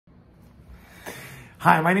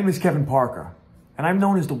Hi, my name is Kevin Parker, and I'm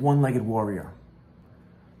known as the One-Legged Warrior.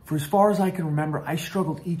 For as far as I can remember, I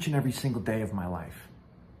struggled each and every single day of my life.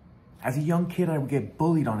 As a young kid, I would get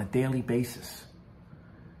bullied on a daily basis.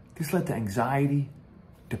 This led to anxiety,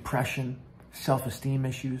 depression, self-esteem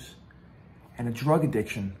issues, and a drug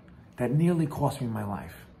addiction that nearly cost me my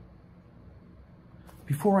life.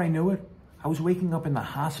 Before I knew it, I was waking up in the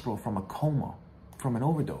hospital from a coma from an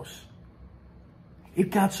overdose. It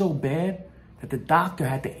got so bad that the doctor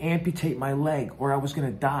had to amputate my leg or I was going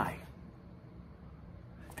to die.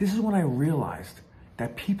 This is when I realized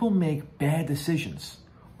that people make bad decisions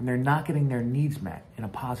when they're not getting their needs met in a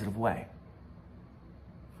positive way.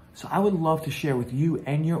 So I would love to share with you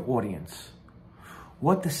and your audience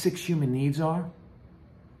what the 6 human needs are,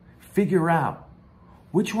 figure out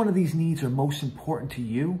which one of these needs are most important to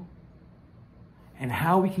you, and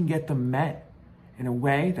how we can get them met in a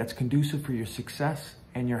way that's conducive for your success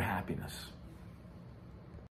and your happiness.